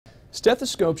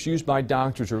Stethoscopes used by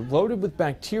doctors are loaded with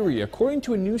bacteria, according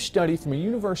to a new study from a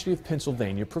University of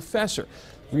Pennsylvania professor.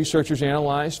 Researchers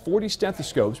analyzed 40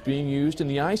 stethoscopes being used in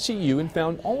the ICU and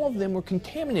found all of them were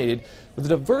contaminated with a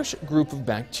diverse group of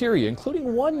bacteria,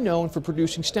 including one known for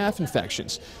producing staph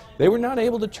infections. They were not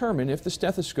able to determine if the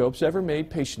stethoscopes ever made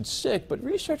patients sick, but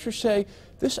researchers say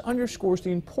this underscores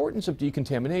the importance of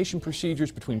decontamination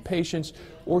procedures between patients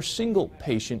or single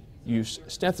patient use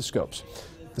stethoscopes.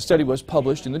 The study was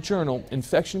published in the journal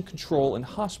Infection Control and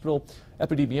Hospital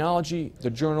Epidemiology, the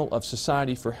Journal of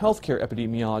Society for Healthcare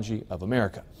Epidemiology of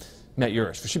America. Matt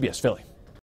Yurus for CBS Philly.